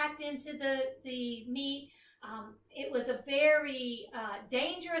getting packed into the meat. It was a very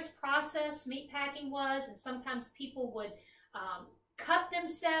dangerous process, meat packing was, and sometimes people would cut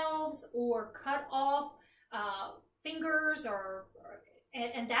themselves or cut off fingers,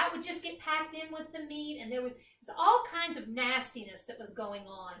 and that would just get packed in with the meat, and there was all kinds of nastiness that was going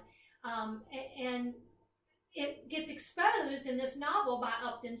on. And it gets exposed in this novel by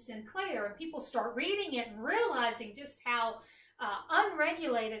Upton Sinclair, and people start reading it and realizing just how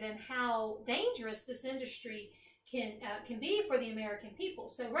unregulated and how dangerous this industry can be for the American people.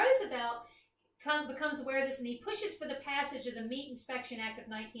 So Roosevelt becomes aware of this, and he pushes for the passage of the Meat Inspection Act of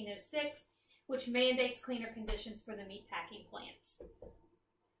 1906. which mandates cleaner conditions for the meatpacking plants.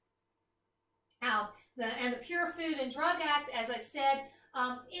 And the Pure Food and Drug Act, as I said,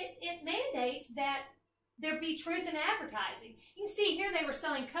 it mandates that there be truth in advertising. You can see here they were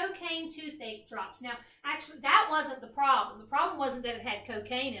selling cocaine toothache drops. Now, actually, that wasn't the problem. The problem wasn't that it had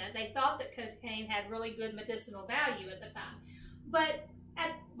cocaine in it. They thought that cocaine had really good medicinal value at the time. But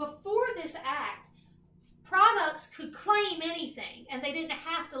before this act, products could claim anything, and they didn't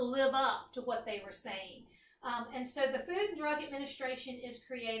have to live up to what they were saying. And so the Food and Drug Administration is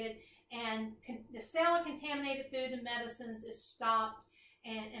created, and the sale of contaminated food and medicines is stopped,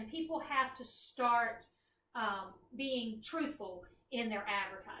 and people have to start being truthful in their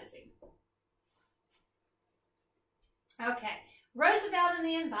advertising. Okay, Roosevelt and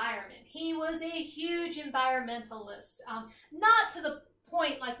the environment. He was a huge environmentalist, not to the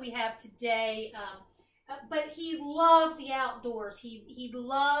point like we have today, but he loved the outdoors. He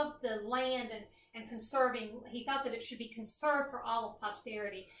loved the land and conserving. He thought that it should be conserved for all of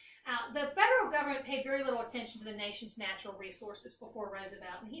posterity. The federal government paid very little attention to the nation's natural resources before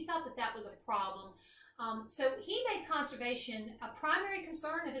Roosevelt, and he thought that that was a problem. So he made conservation a primary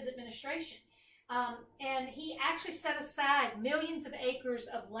concern of his administration. And he actually set aside millions of acres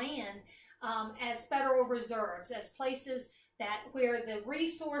of land as federal reserves, as places where the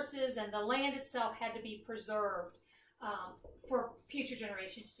resources and the land itself had to be preserved for future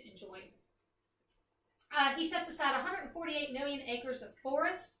generations to enjoy. He sets aside 148 million acres of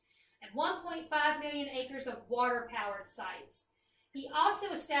forest and 1.5 million acres of water-powered sites. He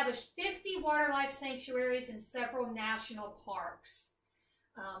also established 50 wildlife sanctuaries and several national parks.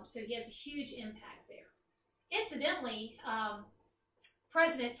 So he has a huge impact there. Incidentally,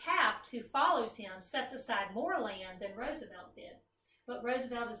 President Taft, who follows him, sets aside more land than Roosevelt did. But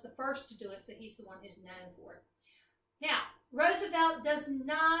Roosevelt is the first to do it, so he's the one who's known for it. Now, Roosevelt does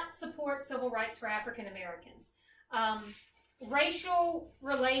not support civil rights for African Americans. Racial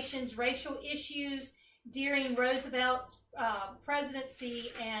relations, racial issues during Roosevelt's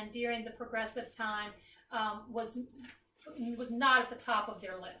presidency and during the progressive time was not at the top of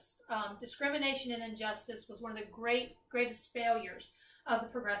their list. Discrimination and injustice was one of the greatest failures of the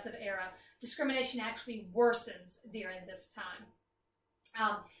progressive era. Discrimination actually worsens during this time.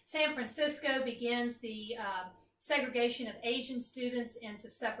 San Francisco begins the segregation of Asian students into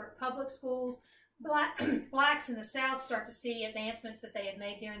separate public schools. Blacks in the South start to see advancements that they had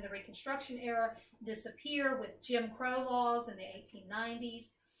made during the Reconstruction era disappear with Jim Crow laws in the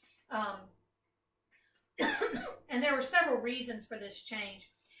 1890s. And there were several reasons for this change.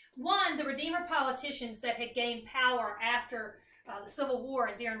 One, the Redeemer politicians that had gained power after the Civil War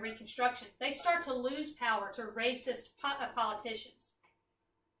and during Reconstruction, they start to lose power to racist politicians.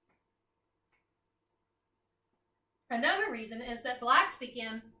 Another reason is that blacks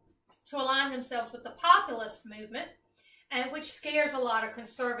begin to align themselves with the populist movement, and which scares a lot of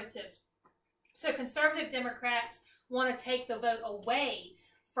conservatives. So conservative Democrats want to take the vote away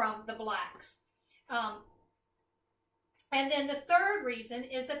from the blacks. And then the third reason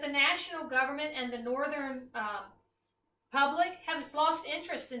is that the national government and the northern public has lost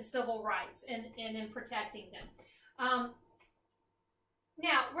interest in civil rights and in protecting them.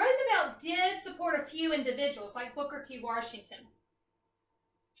 Now, Roosevelt did support a few individuals like Booker T. Washington.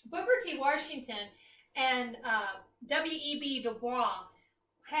 Booker T. Washington and W.E.B. Du Bois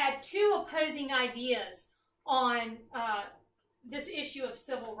had two opposing ideas on this issue of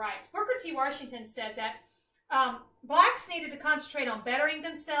civil rights. Booker T. Washington said that blacks needed to concentrate on bettering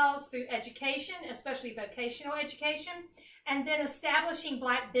themselves through education, especially vocational education, and then establishing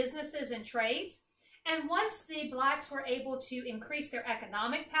black businesses and trades. And once the blacks were able to increase their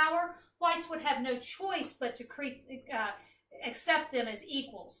economic power, whites would have no choice but to accept them as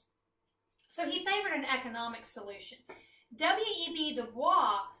equals. So he favored an economic solution. W.E.B. Du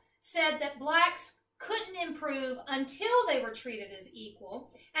Bois said that blacks couldn't improve until they were treated as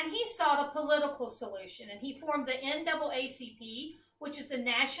equal, and he sought a political solution, and he formed the NAACP, which is the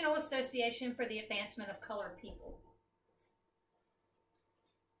National Association for the Advancement of Colored People.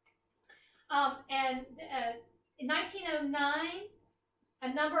 In 1909,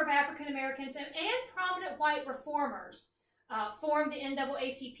 a number of African Americans and prominent white reformers formed the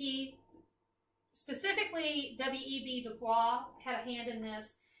NAACP. Specifically, W.E.B. Du Bois had a hand in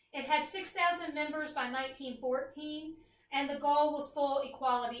this. It had 6,000 members by 1914, and the goal was full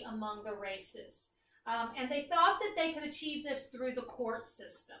equality among the races. And they thought that they could achieve this through the court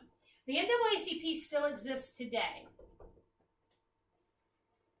system. The NAACP still exists today.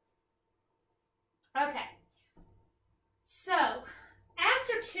 Okay, so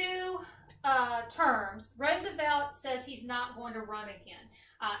after two terms, Roosevelt says he's not going to run again.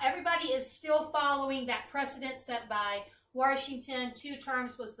 Everybody is still following that precedent set by Washington. 2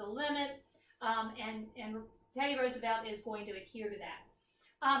 terms was the limit, and Teddy Roosevelt is going to adhere to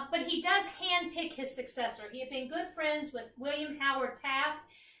that. But he does handpick his successor. He had been good friends with William Howard Taft,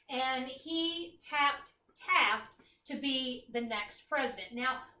 and he tapped Taft to be the next president.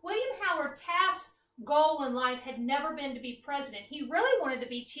 Now, William Howard Taft's goal in life had never been to be president. He really wanted to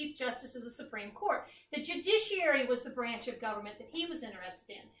be Chief Justice of the Supreme Court. The judiciary was the branch of government that he was interested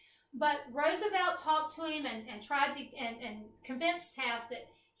in. But Roosevelt talked to him and tried to and convinced Taft that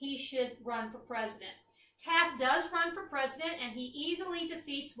he should run for president. Taft does run for president, and he easily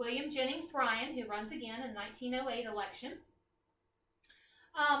defeats William Jennings Bryan, who runs again in the 1908 election.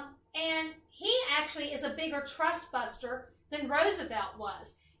 And he actually is a bigger trust buster than Roosevelt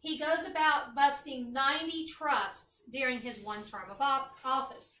was. He goes about busting 90 trusts during his 1 term of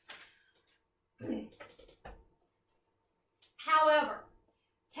office. However,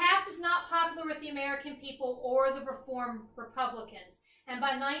 Taft is not popular with the American people or the Reform Republicans, and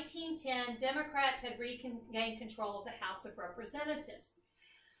by 1910, Democrats had regained control of the House of Representatives.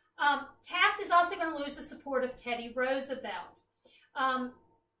 Taft is also going to lose the support of Teddy Roosevelt.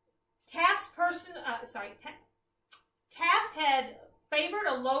 Taft had favored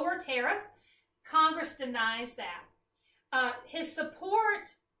a lower tariff. Congress denies that.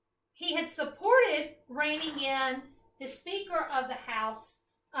 He had supported reining in the Speaker of the House,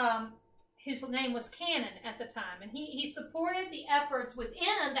 whose name was Cannon at the time. And he supported the efforts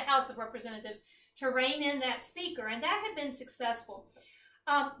within the House of Representatives to rein in that Speaker, and that had been successful.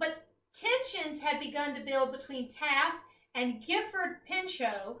 But tensions had begun to build between Taft and Gifford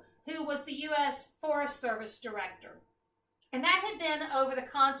Pinchot, who was the U.S. Forest Service director. And that had been over the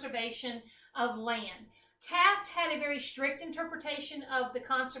conservation of land. Taft had a very strict interpretation of the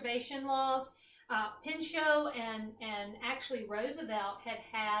conservation laws. Pinchot and actually Roosevelt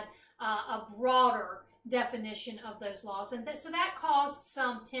had a broader definition of those laws. And so that caused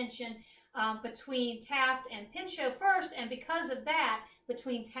some tension between Taft and Pinchot first, and because of that,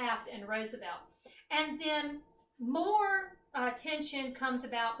 between Taft and Roosevelt. And then more tension comes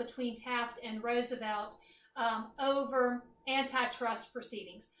about between Taft and Roosevelt over antitrust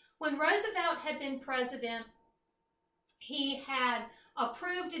proceedings. When Roosevelt had been president, he had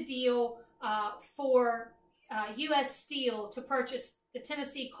approved a deal for U.S. Steel to purchase the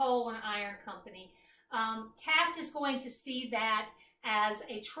Tennessee Coal and Iron Company. Taft is going to see that as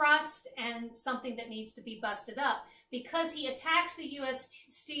a trust and something that needs to be busted up. Because he attacks the U.S.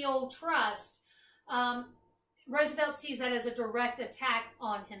 Steel Trust, Roosevelt sees that as a direct attack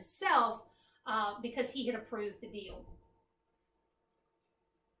on himself because he had approved the deal.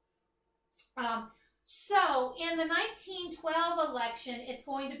 So in the 1912 election, it's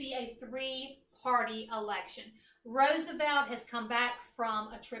going to be a 3-party election. Roosevelt has come back from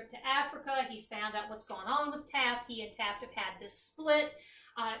a trip to Africa. He's found out what's going on with Taft. He and Taft have had this split.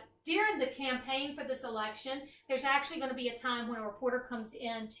 During the campaign for this election, there's actually going to be a time when a reporter comes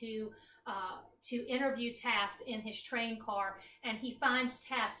in to interview Taft in his train car, and he finds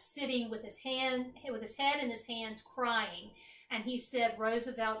Taft sitting with his head in his hands, crying. And he said,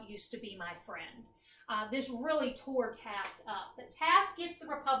 "Roosevelt used to be my friend." This really tore Taft up. But Taft gets the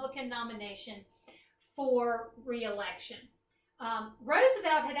Republican nomination for re-election.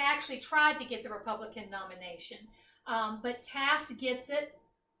 Roosevelt had actually tried to get the Republican nomination, but Taft gets it,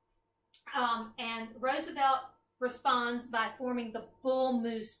 and Roosevelt responds by forming the Bull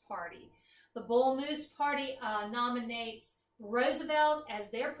Moose Party. The Bull Moose Party nominates Roosevelt as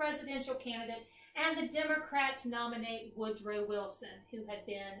their presidential candidate, and the Democrats nominate Woodrow Wilson, who had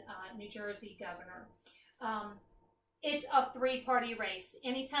been New Jersey governor. It's a 3-party race.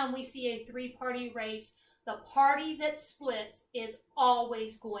 Anytime we see a 3-party race, the party that splits is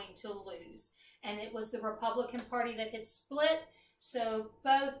always going to lose. And it was the Republican Party that had split, so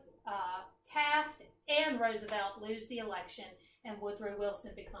both Taft and Roosevelt lose the election, and Woodrow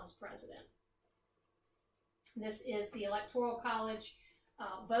Wilson becomes president. This is the Electoral College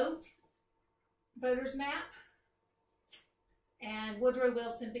voters map, and Woodrow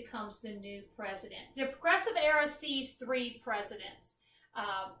Wilson becomes the new president. The Progressive Era sees 3 presidents.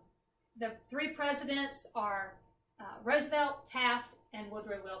 The 3 presidents are Roosevelt, Taft, and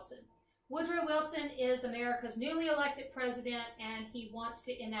Woodrow Wilson. Woodrow Wilson is America's newly elected president, and he wants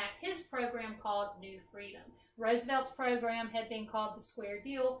to enact his program called New Freedom. Roosevelt's program had been called the Square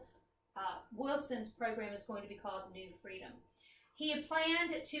Deal. Wilson's program is going to be called New Freedom. He had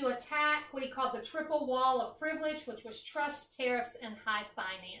planned to attack what he called the triple wall of privilege, which was trust, tariffs, and high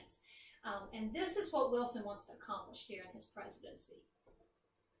finance. And this is what Wilson wants to accomplish during his presidency.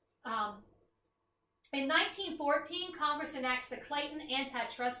 In 1914, Congress enacts the Clayton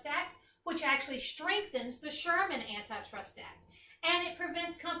Antitrust Act, which actually strengthens the Sherman Antitrust Act, and it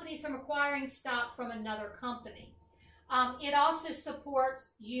prevents companies from acquiring stock from another company. It also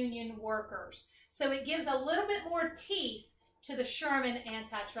supports union workers. So it gives a little bit more teeth to the Sherman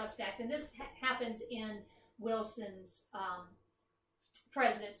Antitrust Act, and this happens in Wilson's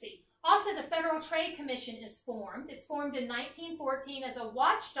presidency. Also, the Federal Trade Commission is formed. It's formed in 1914 as a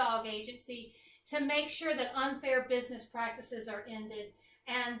watchdog agency to make sure that unfair business practices are ended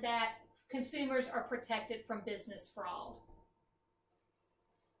and that consumers are protected from business fraud.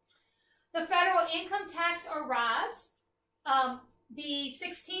 The federal income tax arrives. The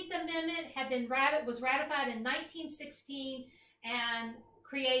 16th Amendment was ratified in 1916 and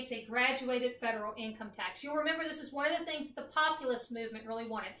creates a graduated federal income tax. You'll remember this is one of the things that the populist movement really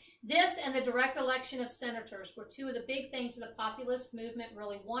wanted. This and the direct election of senators were two of the big things that the populist movement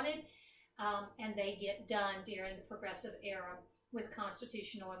really wanted, and they get done during the Progressive Era with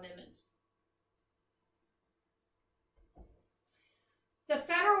constitutional amendments. The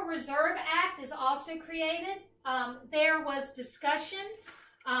Federal Reserve Act is also created. There was discussion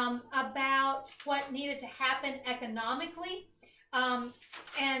about what needed to happen economically.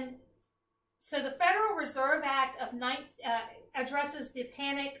 And so the Federal Reserve Act of addresses the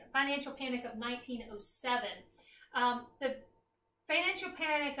financial panic of 1907. The financial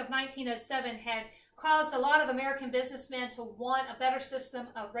panic of 1907 had caused a lot of American businessmen to want a better system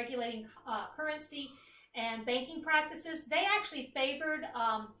of regulating currency and banking practices. They actually favored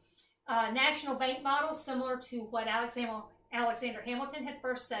a national bank model similar to what Alexander Hamilton had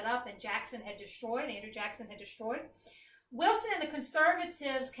first set up and Andrew Jackson had destroyed. Wilson and the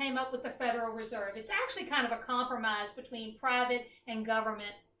conservatives came up with the Federal Reserve. It's actually kind of a compromise between private and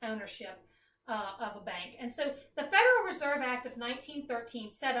government ownership of a bank. And so the Federal Reserve Act of 1913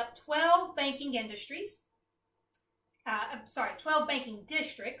 set up 12 banking industries, 12 banking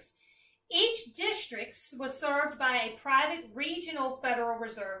districts. Each district was served by a private regional Federal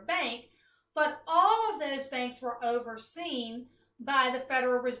Reserve Bank, but all of those banks were overseen by the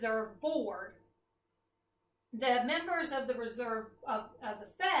Federal Reserve Board. The members of the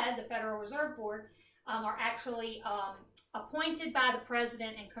Fed, the Federal Reserve Board, are actually appointed by the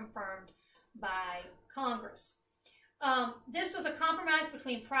president and confirmed by Congress. This was a compromise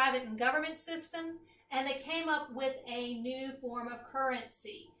between private and government systems, and they came up with a new form of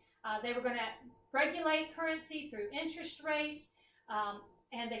currency. They were going to regulate currency through interest rates,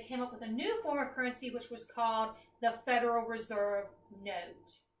 and they came up with a new form of currency which was called the Federal Reserve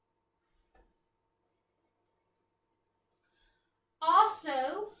Note.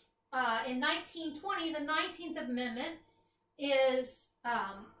 Also, in 1920, the 19th Amendment is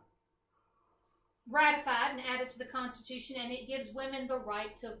ratified and added to the Constitution, and it gives women the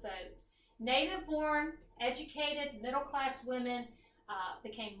right to vote. Native-born, educated, middle-class women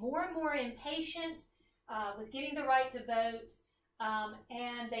became more and more impatient with getting the right to vote,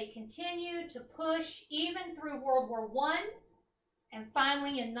 and they continued to push even through World War I, and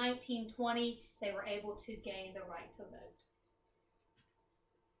finally in 1920 they were able to gain the right to vote.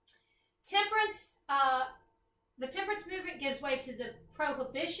 Temperance, the temperance movement gives way to the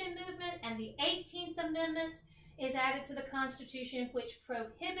Prohibition movement, and the 18th Amendment is added to the Constitution, which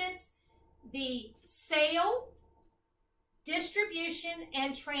prohibits the sale, distribution,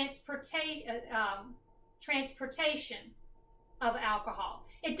 and transportation of alcohol.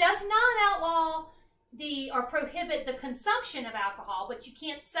 It does not outlaw or prohibit the consumption of alcohol, but you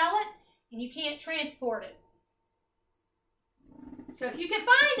can't sell it and you can't transport it. So if you can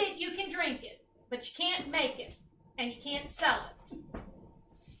find it, you can drink it, but you can't make it and you can't sell it.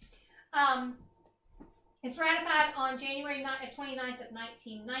 It's ratified on January 29th of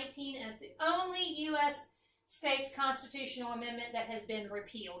 1919, and it's the only U.S. state's constitutional amendment that has been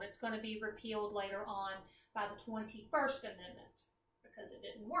repealed. It's going to be repealed later on by the 21st Amendment because it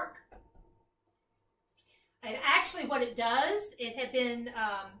didn't work. And actually what it does, it had been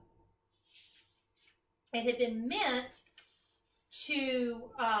meant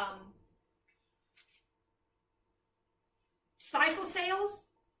to stifle sales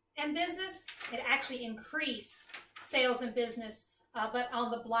and business. It actually increased sales and business, but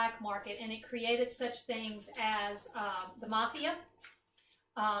on the black market, and it created such things as the mafia.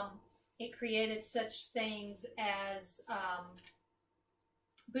 It created such things as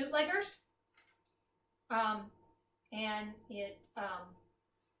bootleggers, and it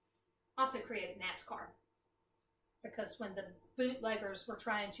also created NASCAR, because when the bootleggers were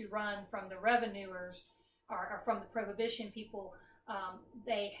trying to run from the revenuers or from the Prohibition people,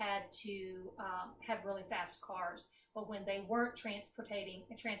 they had to have really fast cars. But when they weren't transporting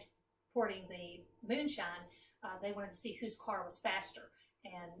importing the moonshine, they wanted to see whose car was faster.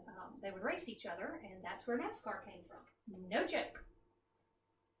 And they would race each other, and that's where NASCAR came from. No joke.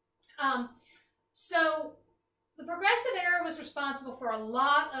 So the Progressive Era was responsible for a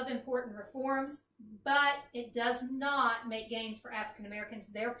lot of important reforms, but it does not make gains for African Americans.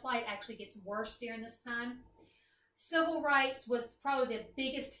 Their plight actually gets worse during this time. Civil rights was probably the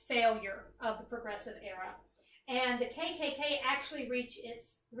biggest failure of the Progressive Era. And the KKK actually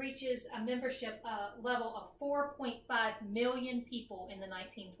reaches a membership level of 4.5 million people in the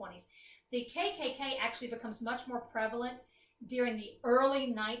 1920s. The KKK actually becomes much more prevalent during the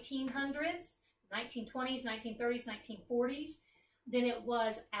early 1900s, 1920s, 1930s, 1940s, than it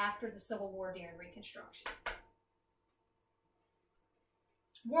was after the Civil War during Reconstruction.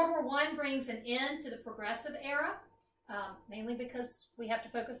 World War I brings an end to the Progressive Era, mainly because we have to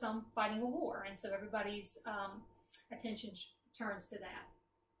focus on fighting a war, and so everybody's attention turns to that.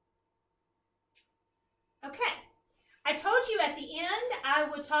 Okay, I told you at the end I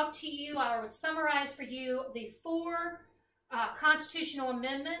would talk to you, I would summarize for you the 4 constitutional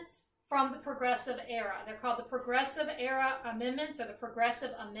amendments from the Progressive Era. They're called the Progressive Era Amendments, or the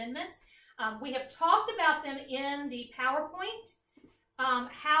Progressive Amendments. We have talked about them in the PowerPoint.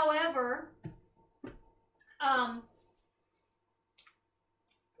 However,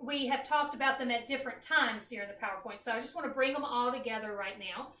 we have talked about them at different times during the PowerPoint, so I just want to bring them all together right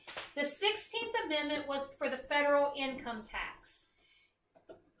now. The 16th Amendment was for the federal income tax.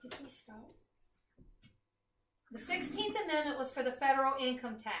 Did we stop? The 16th Amendment was for the federal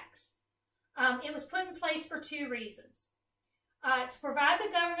income tax. It was put in place for 2 reasons. To provide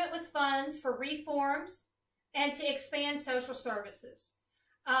the government with funds for reforms and to expand social services.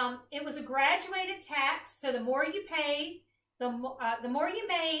 It was a graduated tax, so the more you paid, the more you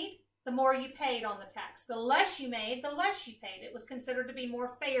made, the more you paid on the tax. The less you made, the less you paid. It was considered to be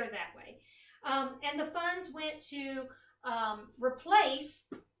more fair that way. And the funds went to replace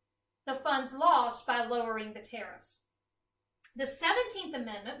the funds lost by lowering the tariffs. The 17th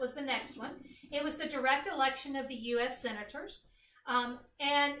Amendment was the next one. It was the direct election of the U.S. senators.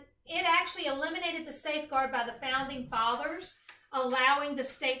 And it actually eliminated the safeguard by the Founding Fathers, allowing the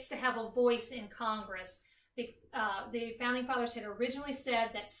states to have a voice in Congress. The Founding Fathers had originally said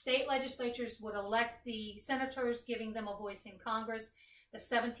that state legislatures would elect the senators, giving them a voice in Congress. The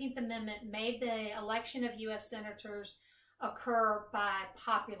 17th Amendment made the election of U.S. senators occur by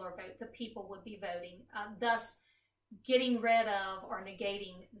popular vote. The people would be voting, thus getting rid of or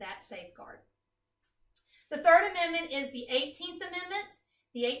negating that safeguard. The Third Amendment is the 18th Amendment.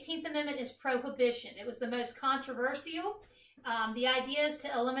 The 18th Amendment is prohibition. It was the most controversial. The idea is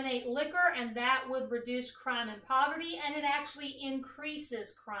to eliminate liquor, and that would reduce crime and poverty, and it actually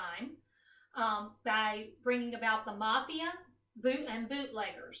increases crime by bringing about the mafia and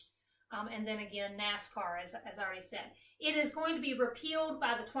bootleggers, and then again NASCAR, as I already said. It is going to be repealed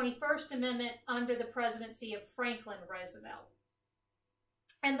by the 21st Amendment under the presidency of Franklin Roosevelt.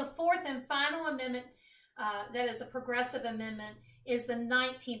 And the 4th and final amendment, that is a progressive amendment, is the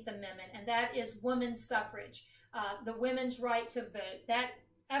 19th Amendment, and that is women's suffrage. The women's right to vote. That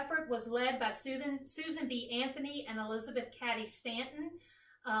effort was led by Susan B. Anthony and Elizabeth Cady Stanton,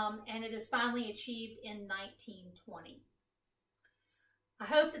 and it is finally achieved in 1920. I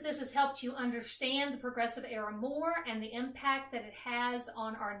hope that this has helped you understand the Progressive Era more and the impact that it has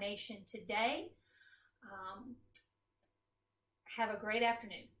on our nation today. Have a great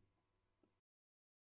afternoon.